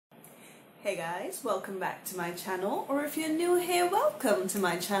Hey guys, welcome back to my channel, or if you're new here, welcome to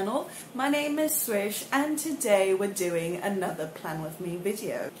my channel. My name is Srish and today we're doing another Plan With Me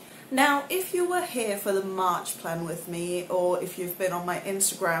video. Now, if you were here for the March Plan With Me, or if you've been on my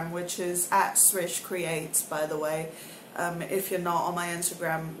Instagram, which is at Srish Creates, by the way, if you're not on my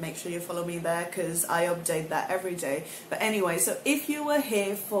Instagram, make sure you follow me there because I update that every day. But anyway, so if you were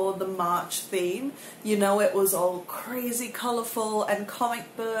here for the March theme, you know it was all crazy colourful and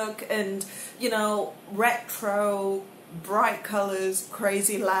comic book and, you know, retro, bright colours,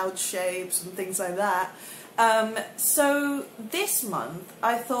 crazy loud shapes and things like that. So this month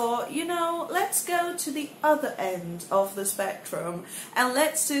I thought, you know, let's go to the other end of the spectrum and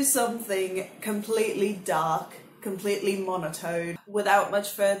let's do something completely dark, completely monotone. Without much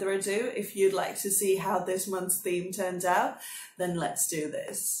further ado, if you'd like to see how this month's theme turns out, then let's do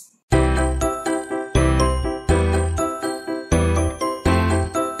this.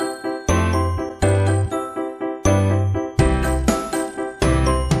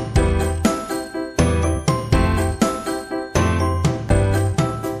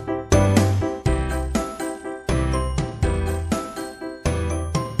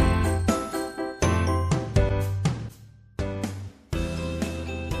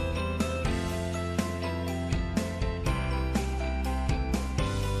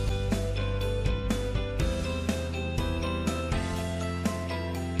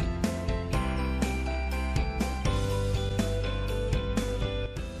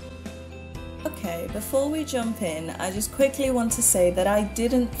 Okay, before we jump in, I just quickly want to say that I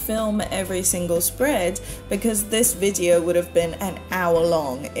didn't film every single spread because this video would have been an hour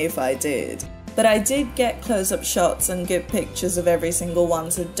long if I did. But I did get close-up shots and good pictures of every single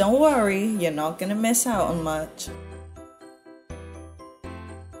one, so don't worry, you're not gonna miss out on much.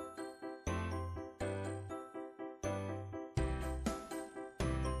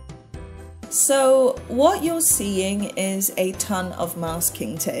 So what you're seeing is a ton of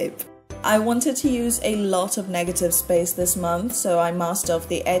masking tape. I wanted to use a lot of negative space this month, so I masked off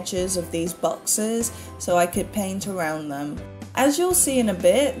the edges of these boxes so I could paint around them. As you'll see in a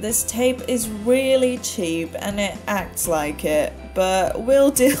bit, this tape is really cheap and it acts like it, but we'll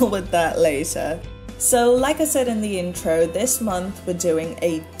deal with that later. So like I said in the intro, this month we're doing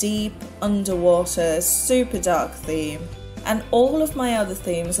a deep, underwater, super dark theme. And all of my other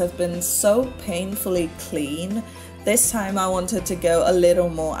themes have been so painfully clean. This time I wanted to go a little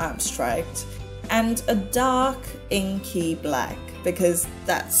more abstract and a dark, inky black because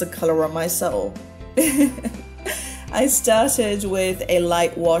that's the colour of my soul. I started with a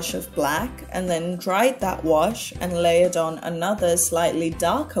light wash of black and then dried that wash and layered on another slightly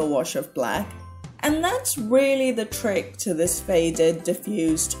darker wash of black. And that's really the trick to this faded,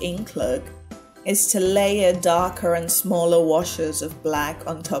 diffused ink look, is to layer darker and smaller washes of black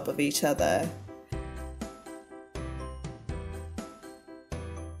on top of each other.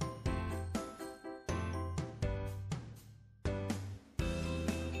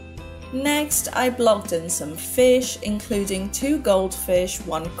 Next, I blocked in some fish, including 2 goldfish,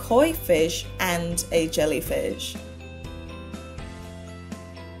 1 koi fish, and a jellyfish.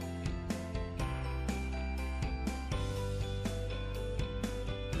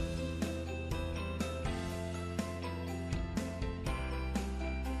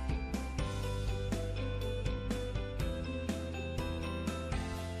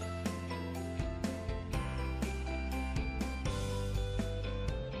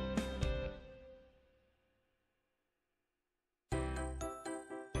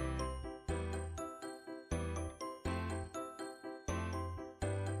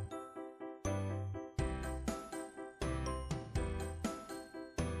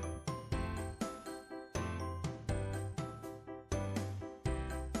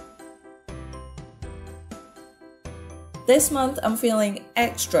 This month I'm feeling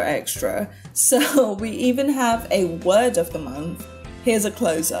extra, so we even have a word of the month. Here's a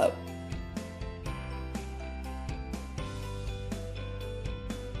close-up.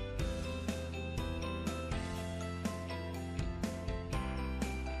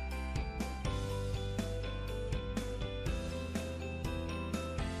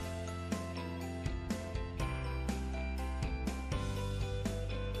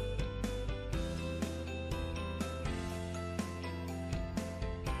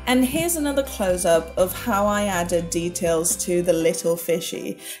 And here's another close-up of how I added details to the little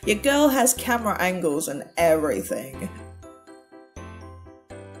fishy. Your girl has camera angles and everything.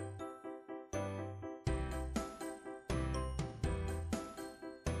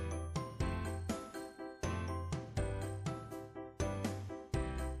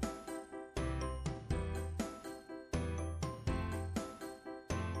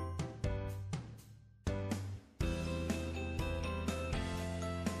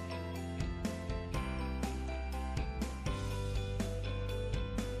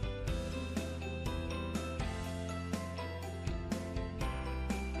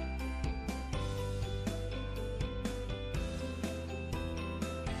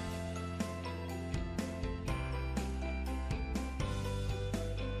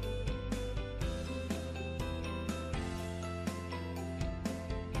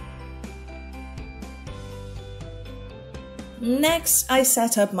 Next, I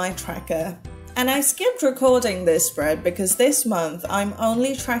set up my tracker. And I skipped recording this spread because this month I'm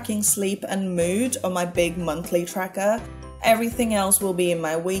only tracking sleep and mood on my big monthly tracker. Everything else will be in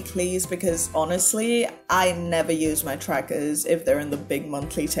my weeklies because honestly, I never use my trackers if they're in the big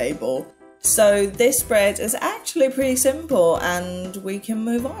monthly table. So this spread is actually pretty simple and we can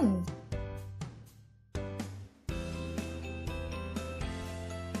move on.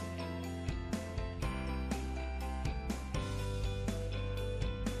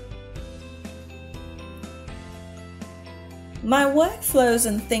 My workflows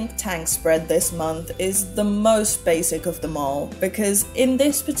and think tank spread this month is the most basic of them all because in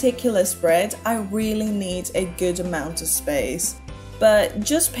this particular spread I really need a good amount of space. But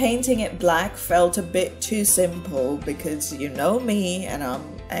just painting it black felt a bit too simple because you know me and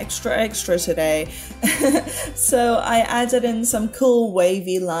I'm extra today. So I added in some cool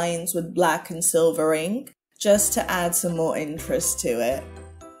wavy lines with black and silver ink just to add some more interest to it.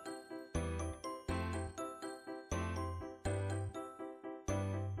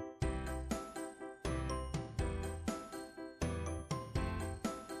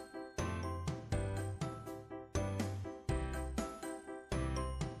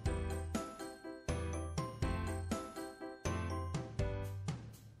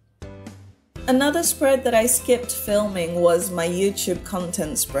 Another spread that I skipped filming was my YouTube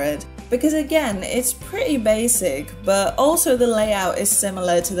content spread, because again, it's pretty basic, but also the layout is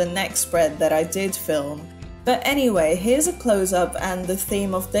similar to the next spread that I did film. But anyway, here's a close-up and the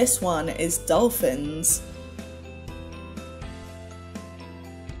theme of this one is dolphins.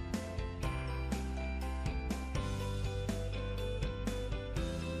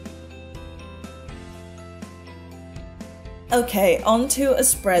 Okay, on to a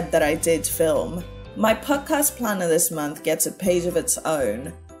spread that I did film. My podcast planner this month gets a page of its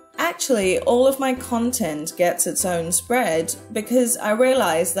own. Actually, all of my content gets its own spread because I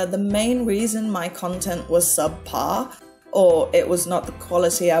realized that the main reason my content was subpar, or it was not the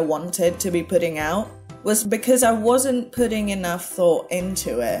quality I wanted to be putting out, was because I wasn't putting enough thought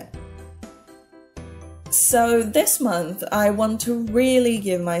into it. So this month, I want to really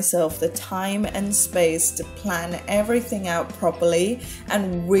give myself the time and space to plan everything out properly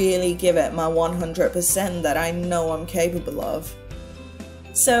and really give it my 100% that I know I'm capable of.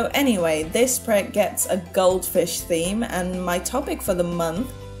 So anyway, this spread gets a goldfish theme and my topic for the month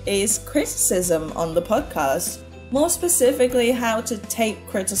is criticism on the podcast. More specifically, how to take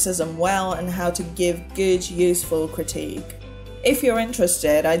criticism well and how to give good, useful critique. If you're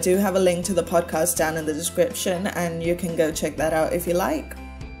interested, I do have a link to the podcast down in the description and you can go check that out if you like.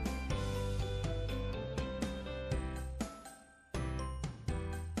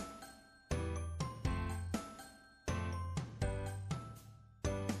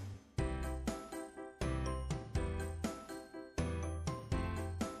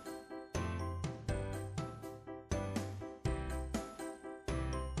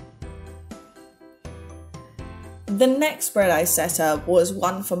 The next spread I set up was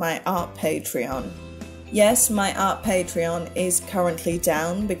one for my art Patreon. Yes, my art Patreon is currently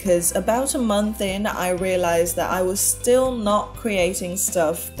down because about a month in I realized that I was still not creating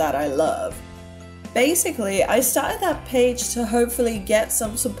stuff that I love. Basically, I started that page to hopefully get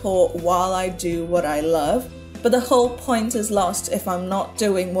some support while I do what I love, but the whole point is lost if I'm not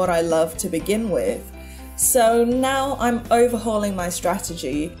doing what I love to begin with. So now I'm overhauling my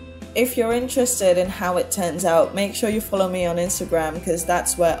strategy. If you're interested in how it turns out, make sure you follow me on Instagram because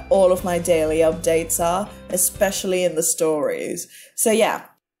that's where all of my daily updates are, especially in the stories. So yeah,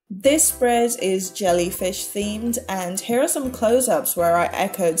 this spread is jellyfish themed and here are some close-ups where I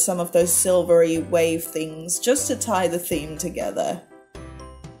echoed some of those silvery wave things just to tie the theme together.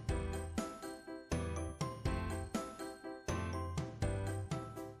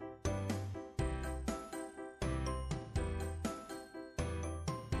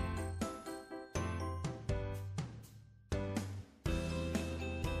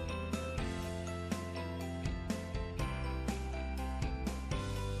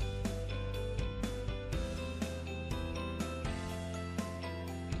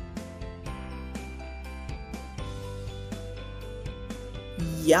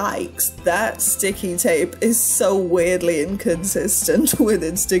 Yikes, that sticky tape is so weirdly inconsistent with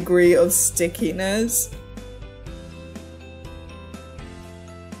its degree of stickiness.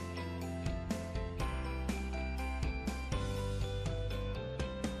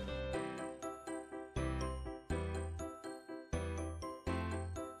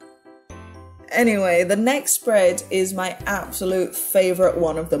 Anyway, the next spread is my absolute favorite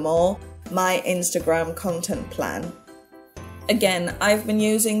one of them all, my Instagram content plan. Again, I've been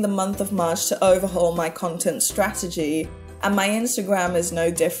using the month of March to overhaul my content strategy, and my Instagram is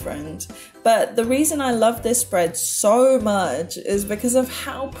no different. But the reason I love this spread so much is because of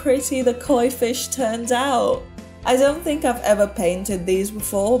how pretty the koi fish turned out. I don't think I've ever painted these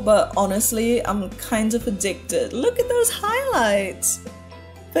before, but honestly, I'm kind of addicted. Look at those highlights!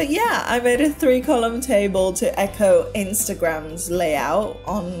 But yeah, I made a 3-column table to echo Instagram's layout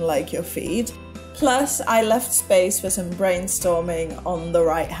on like your feed. Plus, I left space for some brainstorming on the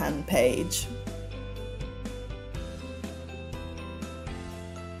right-hand page.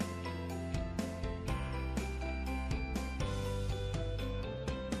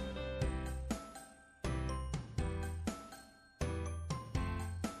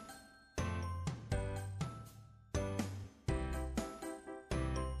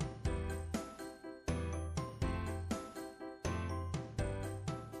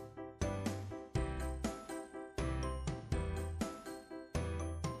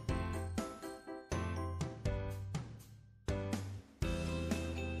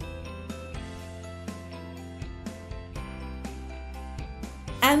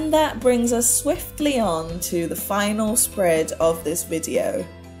 And that brings us swiftly on to the final spread of this video,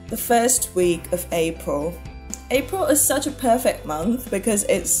 the first week of April. April is such a perfect month because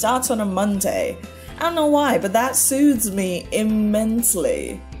it starts on a Monday. I don't know why, but that soothes me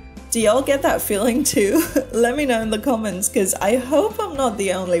immensely. Do y'all get that feeling too? Let me know in the comments because I hope I'm not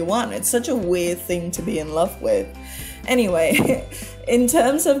the only one. It's such a weird thing to be in love with. Anyway, in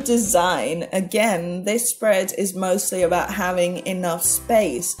terms of design, again, this spread is mostly about having enough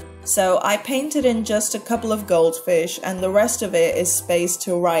space. So I painted in just a couple of goldfish and the rest of it is space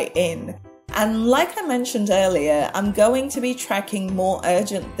to write in. And like I mentioned earlier, I'm going to be tracking more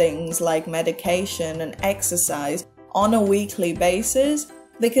urgent things like medication and exercise on a weekly basis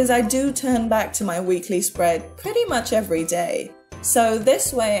because I do turn back to my weekly spread pretty much every day. So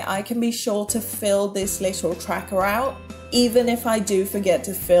this way I can be sure to fill this little tracker out, even if I do forget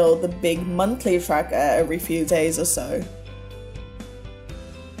to fill the big monthly tracker every few days or so.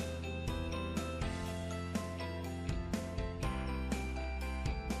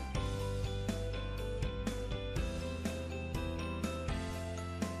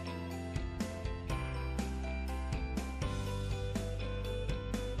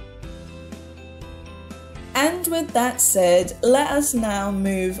 And with that said, let us now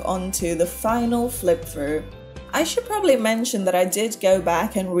move on to the final flip through. I should probably mention that I did go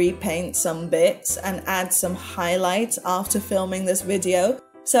back and repaint some bits and add some highlights after filming this video.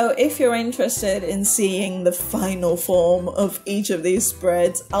 So if you're interested in seeing the final form of each of these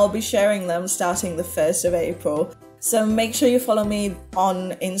spreads, I'll be sharing them starting the 1st of April. So make sure you follow me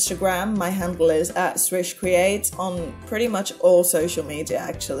on Instagram. My handle is @SrishCreates on pretty much all social media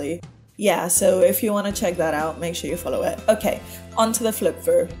actually. Yeah, so if you want to check that out, make sure you follow it. Okay, on to the flip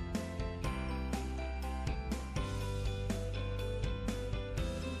through.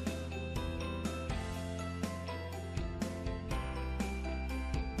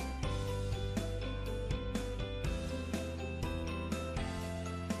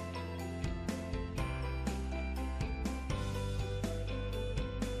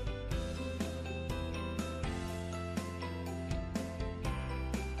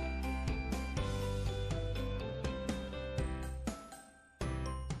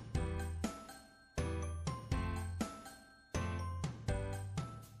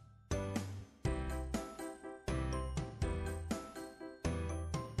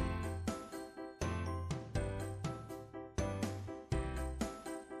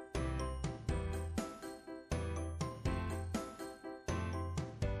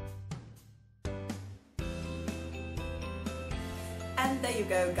 And there you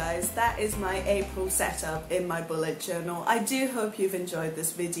go guys, that is my April setup in my bullet journal. I do hope you've enjoyed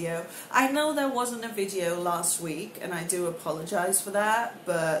this video. I know there wasn't a video last week and I do apologize for that,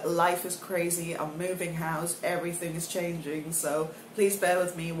 but life is crazy, I'm moving house, everything is changing, so please bear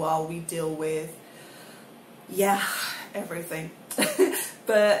with me while we deal with, yeah, everything.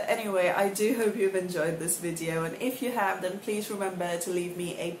 But anyway, I do hope you've enjoyed this video, and if you have, then please remember to leave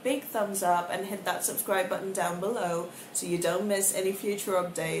me a big thumbs up and hit that subscribe button down below so you don't miss any future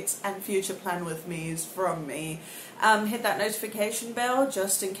updates and future plan with me's from me. Hit that notification bell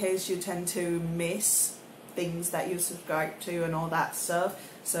just in case you tend to miss things that you subscribe to and all that stuff,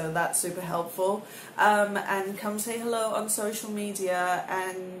 so that's super helpful. And come say hello on social media,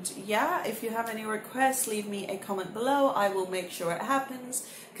 and yeah, if you have any requests, leave me a comment below. I will make sure it happens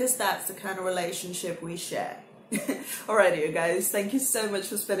because that's the kind of relationship we share. Alrighty you guys, thank you so much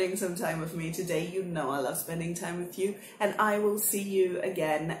for spending some time with me today. You know I love spending time with you, and I will see you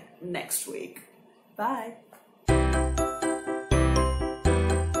again next week. Bye.